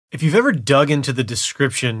If you've ever dug into the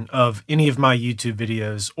description of any of my YouTube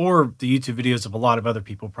videos, or the YouTube videos of a lot of other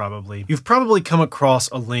people probably, you've probably come across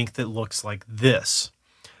a link that looks like this.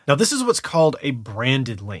 Now, this is what's called a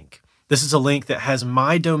branded link. This is a link that has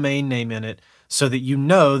my domain name in it so that you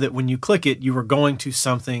know that when you click it, you are going to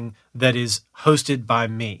something that is hosted by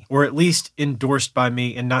me, or at least endorsed by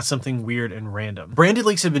me and not something weird and random. Branded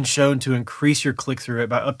links have been shown to increase your click-through rate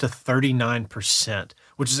by up to 39%,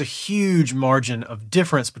 which is a huge margin of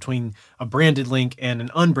difference between a branded link and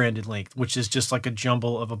an unbranded link, which is just like a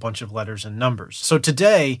jumble of a bunch of letters and numbers. So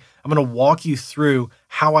today, I'm going to walk you through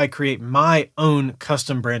how I create my own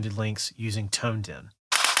custom branded links using ToneDen.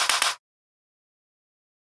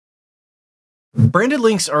 Branded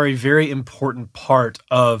links are a very important part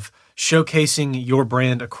of showcasing your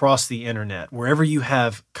brand across the internet. Wherever you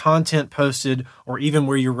have content posted or even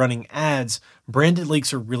where you're running ads, branded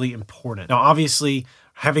links are really important. Now, obviously,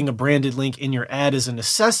 having a branded link in your ad is a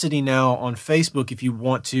necessity now on Facebook. If you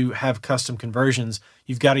want to have custom conversions,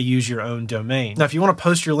 you've got to use your own domain. Now, if you want to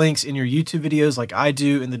post your links in your YouTube videos like I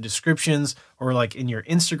do in the descriptions, or like in your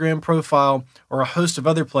Instagram profile, or a host of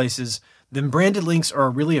other places, then branded links are a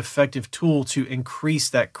really effective tool to increase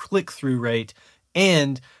that click-through rate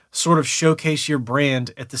and sort of showcase your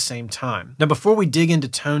brand at the same time. Now, before we dig into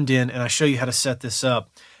ToneDen and I show you how to set this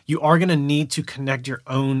up, you are going to need to connect your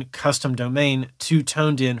own custom domain to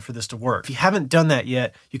ToneDen for this to work. If you haven't done that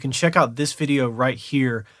yet, you can check out this video right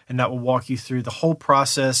here, and that will walk you through the whole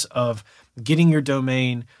process of getting your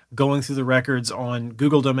domain, going through the records on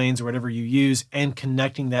Google Domains or whatever you use, and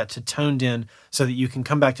connecting that to ToneDen so that you can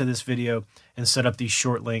come back to this video and set up these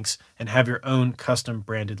short links and have your own custom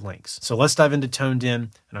branded links. So let's dive into ToneDen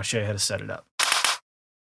and I'll show you how to set it up.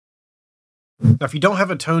 Now, if you don't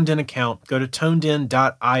have a ToneDen account, go to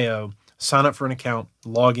ToneDen.io, sign up for an account,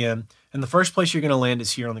 log in, and the first place you're going to land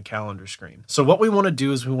is here on the calendar screen. So what we want to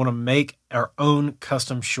do is we want to make our own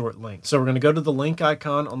custom short link. So we're going to go to the link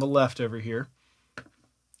icon on the left over here,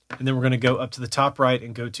 and then we're going to go up to the top right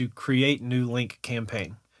and go to Create New Link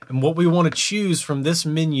Campaign. And what we want to choose from this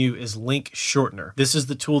menu is Link Shortener. This is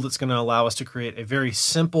the tool that's going to allow us to create a very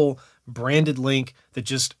simple branded link that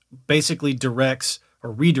just basically directs,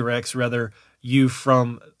 or redirects rather, you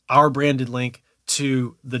from our branded link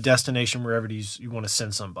to the destination wherever it is you want to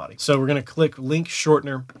send somebody. So we're going to click Link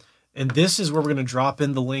Shortener, and this is where we're going to drop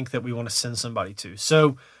in the link that we want to send somebody to.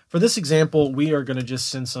 So for this example, we are going to just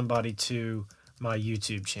send somebody to my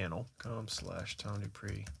YouTube channel,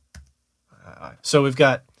 com/TomDuPree. So we've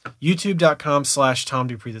got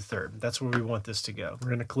youtube.com/TomDuPree III. That's where we want this to go. We're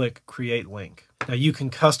going to click Create Link. Now you can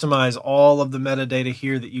customize all of the metadata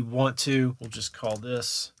here that you want to. We'll just call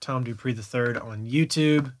this Tom DuPree III on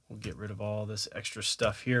YouTube. We'll get rid of all this extra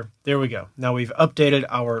stuff here. There we go. Now we've updated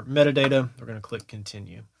our metadata. We're going to click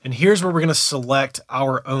Continue. And here's where we're going to select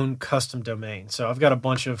our own custom domain. So I've got a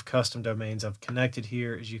bunch of custom domains I've connected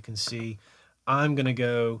here. As you can see, I'm going to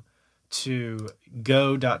go to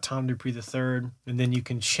go.tomdupree III, and then you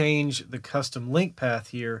can change the custom link path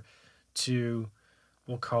here to,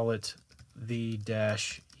 we'll call it the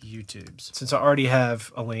 -YouTubes. Since I already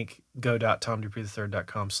have a link,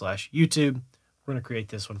 go.tomdupreeIII.com/YouTube, we're going to create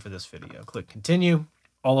this one for this video. Click Continue.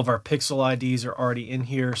 All of our pixel IDs are already in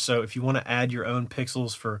here, so if you want to add your own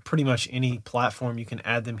pixels for pretty much any platform, you can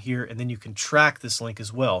add them here, and then you can track this link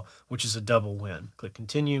as well, which is a double win. Click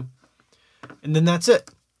Continue, and then that's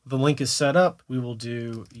it. The link is set up. We will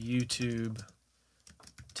do YouTube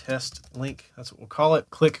test link. That's what we'll call it.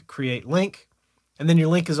 Click Create Link, and then your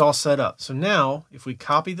link is all set up. So now if we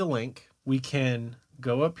copy the link, we can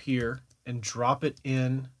go up here and drop it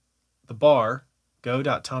in the bar,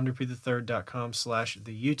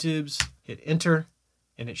 go.tomdupreeIII.com/the-YouTubes, hit enter,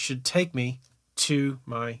 and it should take me to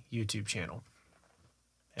my YouTube channel.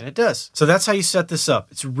 And it does. So that's how you set this up.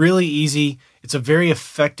 It's really easy. It's a very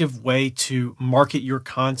effective way to market your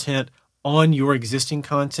content on your existing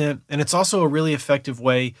content. And it's also a really effective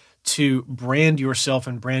way to brand yourself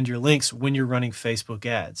and brand your links when you're running Facebook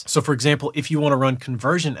ads. So for example, if you want to run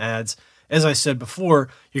conversion ads, as I said before,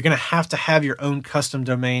 you're going to have your own custom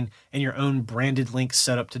domain and your own branded link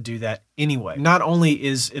set up to do that anyway. Not only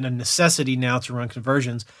is it a necessity now to run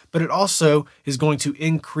conversions, but it also is going to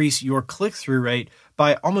increase your click-through rate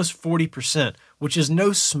by almost 40%, which is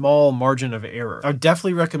no small margin of error. I would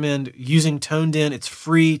definitely recommend using ToneDen. It's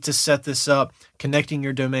free to set this up. Connecting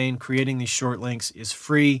your domain, creating these short links is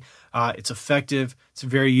free. It's effective. It's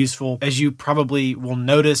very useful. As you probably will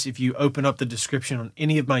notice if you open up the description on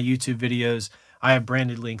any of my YouTube videos, I have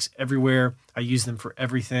branded links everywhere. I use them for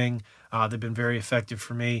everything. They've been very effective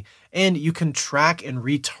for me. And you can track and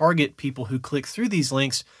retarget people who click through these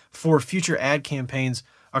links for future ad campaigns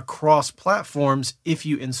across platforms if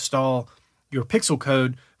you install your pixel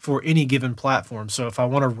code for any given platform. So if I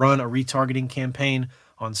want to run a retargeting campaign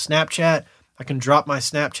on Snapchat, I can drop my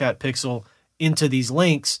Snapchat pixel into these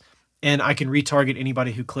links, and I can retarget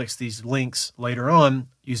anybody who clicks these links later on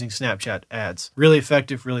using Snapchat ads. Really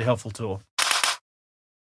effective, really helpful tool.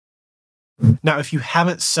 Now, if you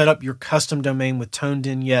haven't set up your custom domain with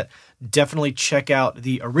ToneDen yet, definitely check out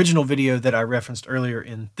the original video that I referenced earlier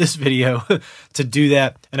in this video to do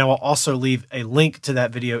that. And I will also leave a link to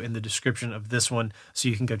that video in the description of this one, so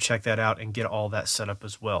you can go check that out and get all that set up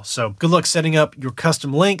as well. So good luck setting up your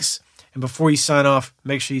custom links. And before you sign off,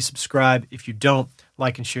 make sure you subscribe. If you don't,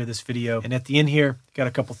 like and share this video. And at the end here, got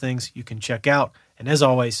a couple things you can check out. And as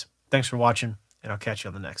always, thanks for watching, and I'll catch you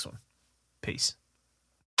on the next one. Peace.